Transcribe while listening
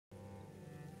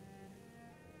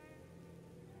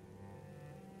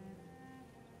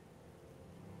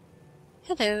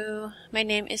Hello, my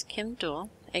name is Deuel,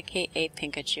 aka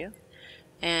Pinkachu,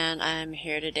 and I'm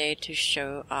here today to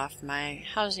show off my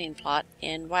housing plot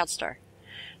in WildStar.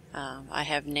 I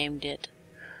have named it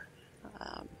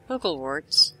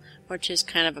Hooglewarts, which is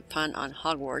kind of a pun on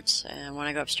Hogwarts, and when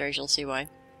I go upstairs you'll see why.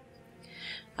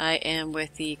 I am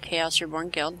with the Chaos Reborn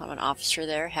Guild. I'm an officer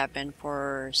there, have been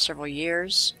for several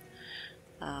years.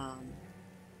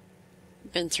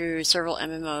 Been through several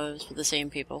MMOs with the same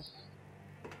people.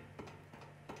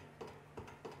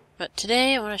 But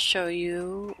today I want to show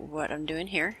you what I'm doing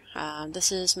here.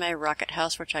 This is my rocket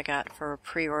house, which I got for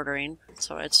pre-ordering,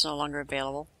 so it's no longer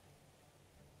available.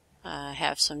 I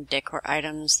have some decor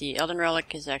items. The Elden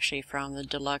Relic is actually from the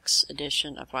deluxe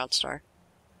edition of WildStar.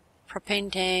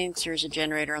 Propane tanks, there's a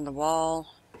generator on the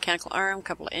wall, mechanical arm,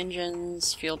 couple of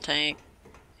engines, fuel tank,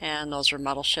 and those are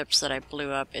model ships that I blew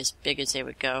up as big as they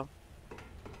would go.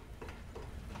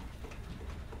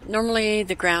 Normally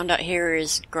the ground out here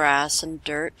is grass and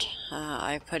dirt.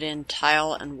 I put in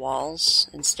tile and walls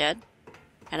instead.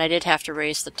 And I did have to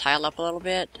raise the tile up a little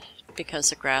bit because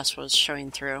the grass was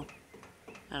showing through.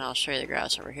 And I'll show you the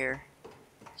grass over here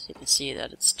so you can see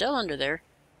that it's still under there.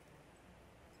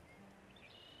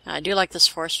 I do like this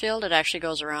force field. It actually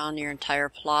goes around your entire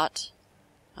plot.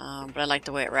 But I like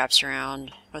the way it wraps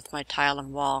around with my tile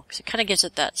and wall because it kind of gives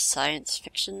it that science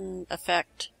fiction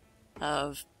effect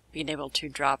of being able to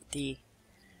drop the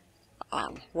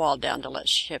wall down to let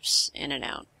ships in and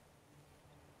out.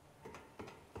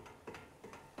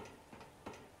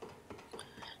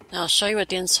 Now I'll show you what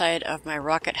the inside of my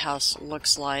rocket house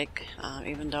looks like,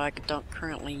 even though I don't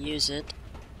currently use it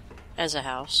as a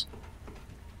house.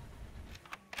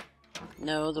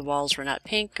 No, the walls were not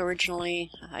pink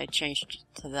originally. I changed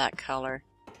it to that color.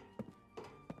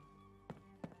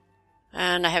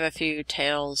 And I have a few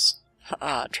Tales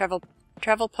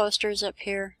travel posters up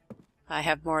here. I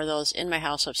have more of those in my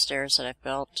house upstairs that I've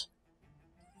built.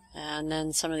 And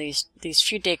then some of these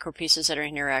few decor pieces that are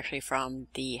in here are actually from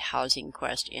the housing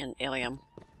quest in Ilium.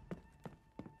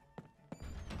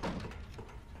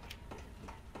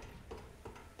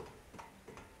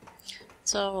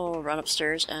 So we'll run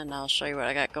upstairs and I'll show you what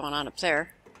I got going on up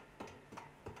there.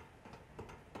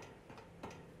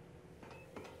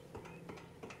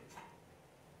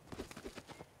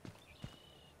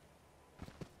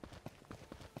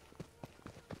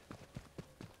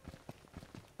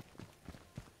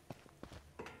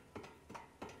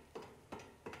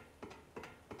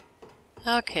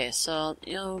 Okay, so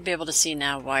you'll be able to see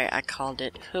now why I called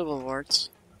it Hooglewarts.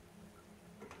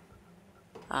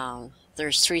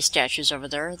 There's 3 statues over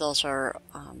there. Those are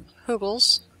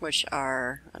Hoogles, which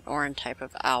are an Oran type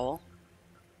of owl.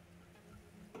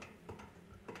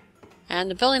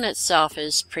 And the building itself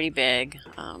is pretty big.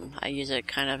 I use it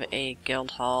kind of a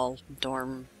guild hall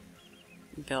dorm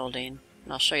building.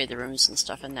 And I'll show you the rooms and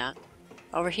stuff in that.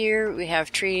 Over here we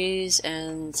have trees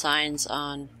and signs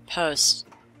on posts.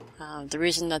 The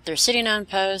reason that they're sitting on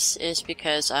posts is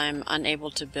because I'm unable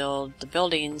to build the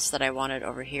buildings that I wanted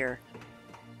over here.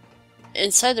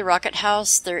 Inside the rocket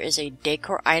house there is a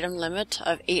decor item limit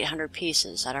of 800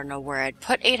 pieces. I don't know where I'd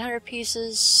put 800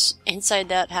 pieces inside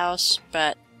that house,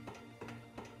 but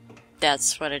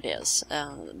that's what it is.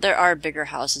 There are bigger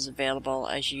houses available.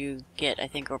 As you get, I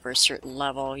think, over a certain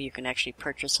level, you can actually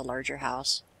purchase a larger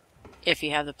house if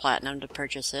you have the platinum to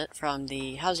purchase it from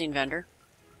the housing vendor.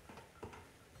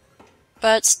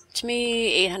 But to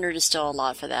me, 800 is still a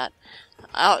lot for that.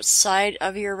 Outside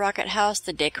of your rocket house,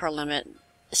 the decor limit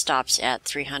stops at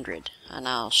 300. And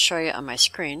I'll show you on my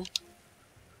screen.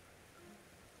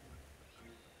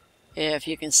 If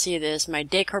you can see this, my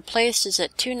decor placed is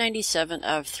at 297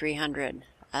 of 300.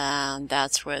 And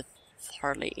that's with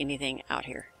hardly anything out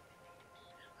here.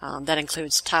 That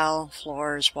includes tile,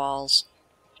 floors, walls.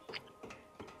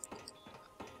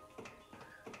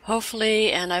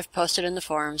 Hopefully, and I've posted in the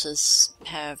forums, as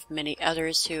have many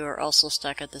others who are also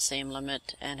stuck at the same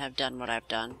limit and have done what I've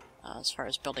done as far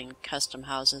as building custom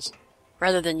houses,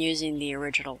 rather than using the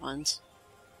original ones.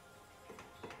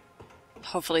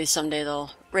 Hopefully someday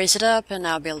they'll raise it up and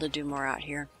I'll be able to do more out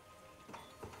here.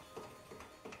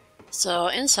 So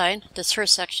inside, this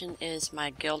first section is my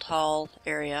guild hall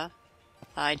area.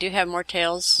 I do have more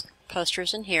Tales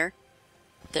posters in here.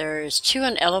 There's 2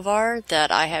 in Elevar that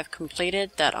I have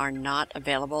completed that are not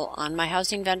available on my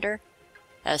housing vendor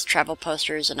as travel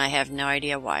posters, and I have no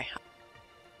idea why.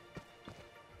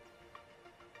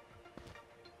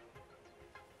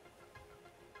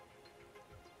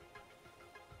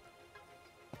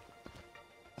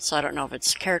 So I don't know if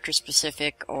it's character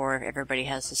specific or if everybody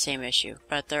has the same issue,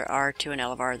 but there are 2 in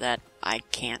Elevar that I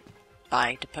can't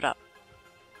buy to put up.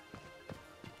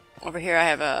 Over here I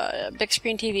have a big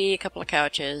screen TV, a couple of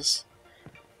couches.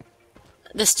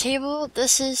 This table,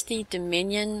 this is the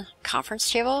Dominion conference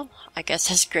table. I guess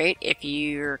that's great if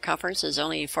your conference is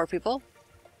only 4 people.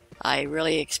 I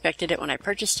really expected it when I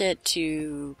purchased it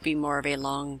to be more of a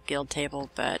long guild table,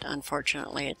 but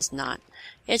unfortunately it's not.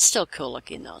 It's still cool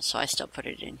looking though, so I still put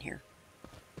it in here.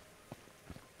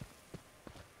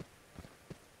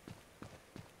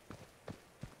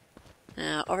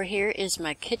 Now over here is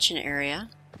my kitchen area.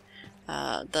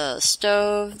 The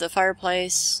stove, the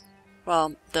fireplace,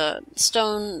 well, the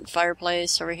stone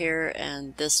fireplace over here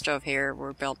and this stove here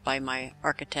were built by my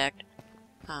architect.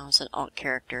 It's an alt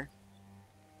character.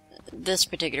 This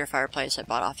particular fireplace I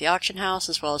bought off the auction house,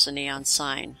 as well as a neon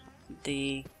sign.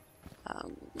 The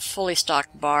fully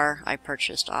stocked bar I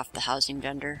purchased off the housing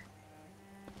vendor.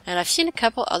 And I've seen a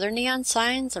couple other neon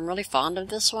signs. I'm really fond of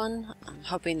this one. I'm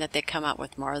hoping that they come out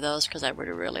with more of those because I would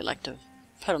really like to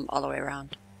put them all the way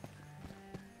around.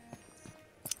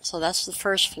 So that's the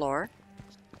first floor.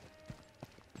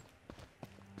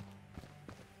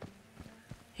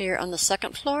 Here on the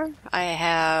second floor, I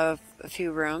have a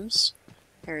few rooms.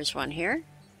 There's one here,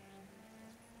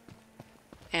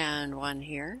 and one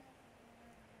here.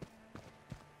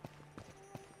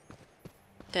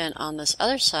 Then on this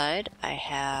other side, I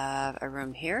have a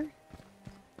room here.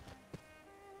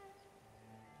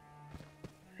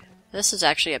 This is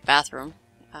actually a bathroom.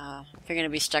 If you're going to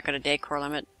be stuck at a decor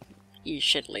limit, you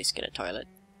should at least get a toilet.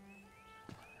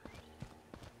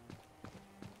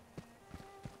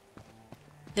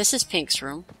 This is Pink's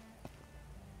room.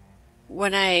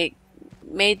 When I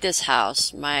made this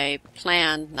house, my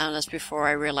plan, now that's before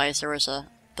I realized there was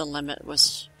the limit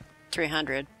was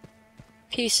 300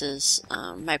 pieces,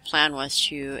 my plan was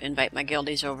to invite my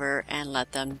guildies over and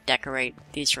let them decorate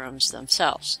these rooms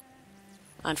themselves.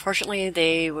 Unfortunately,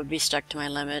 they would be stuck to my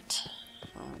limit,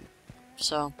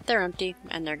 so they're empty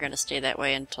and they're going to stay that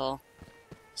way until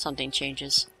something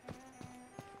changes.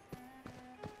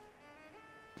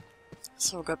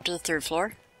 So we'll go up to the third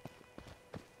floor.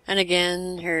 And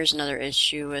again, here's another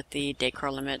issue with the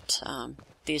decor limit.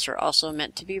 These are also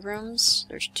meant to be rooms.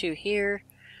 There's 2 here,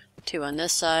 2 on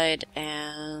this side,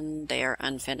 and they are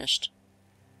unfinished.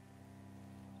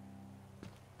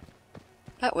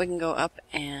 But we can go up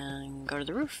and go to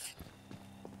the roof.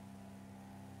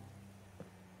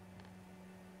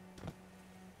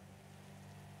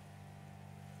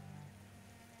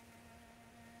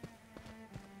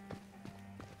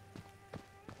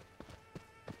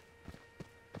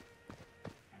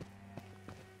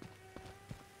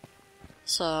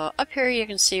 So up here you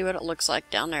can see what it looks like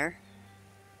down there.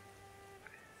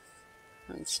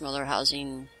 And some other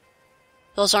housing.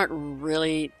 Those aren't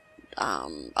really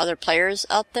other players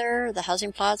out there, the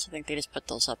housing plots. I think they just put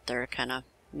those up there to kind of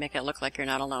make it look like you're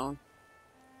not alone.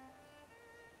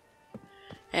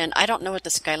 And I don't know what the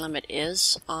sky limit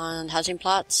is on housing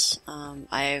plots.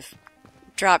 I've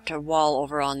dropped a wall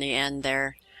over on the end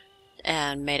there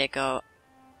and made it go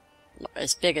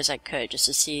as big as I could just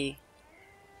to see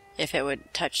if it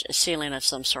would touch a ceiling of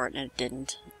some sort, and it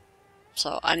didn't.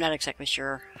 So I'm not exactly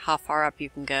sure how far up you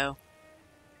can go.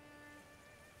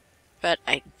 But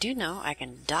I do know I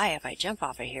can die if I jump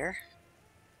off of here.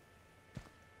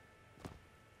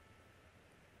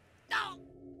 No.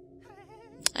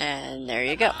 And there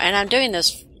you go. And I'm doing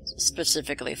this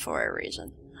specifically for a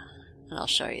reason. And I'll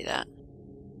show you that.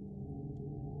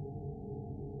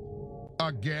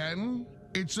 Again?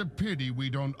 It's a pity we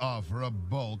don't offer a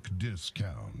bulk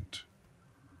discount.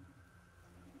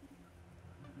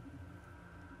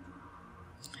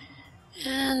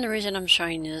 And the reason I'm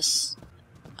showing this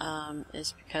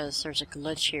is because there's a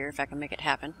glitch here, if I can make it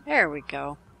happen. There we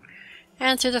go.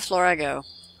 And through the floor I go.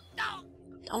 No.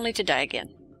 Only to die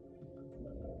again.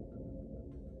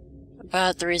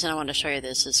 But the reason I want to show you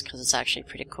this is because it's actually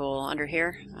pretty cool under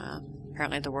here.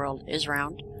 Apparently the world is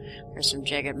round. There's some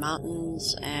jagged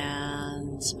mountains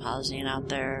and some housing out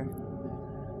there.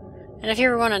 And if you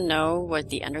ever want to know what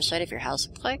the underside of your house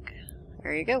looks like,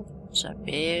 there you go. It's a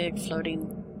big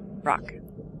floating rock.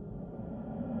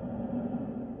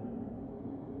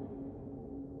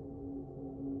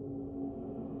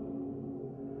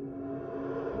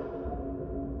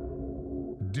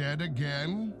 Dead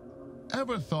again?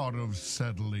 Ever thought of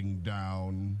settling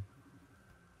down?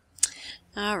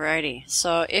 Alrighty,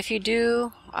 so if you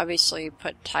do, obviously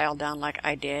put tile down like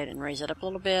I did and raise it up a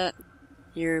little bit,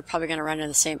 you're probably going to run into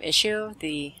the same issue.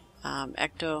 The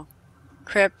ecto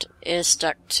crypt is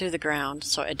stuck to the ground,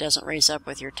 so it doesn't raise up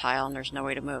with your tile and there's no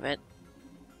way to move it.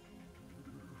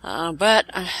 But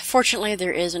fortunately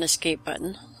there is an escape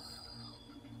button,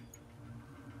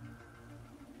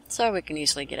 so we can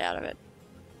easily get out of it.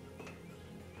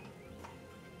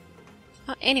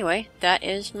 Anyway, that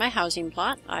is my housing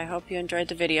plot. I hope you enjoyed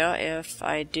the video. If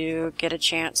I do get a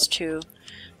chance to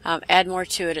add more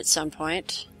to it at some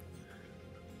point,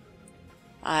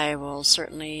 I will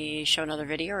certainly show another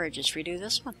video or just redo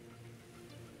this one.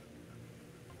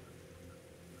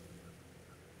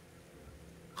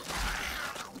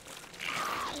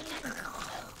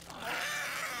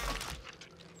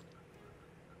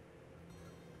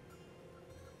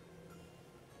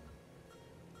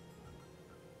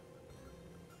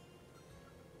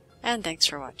 And thanks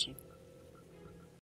for watching.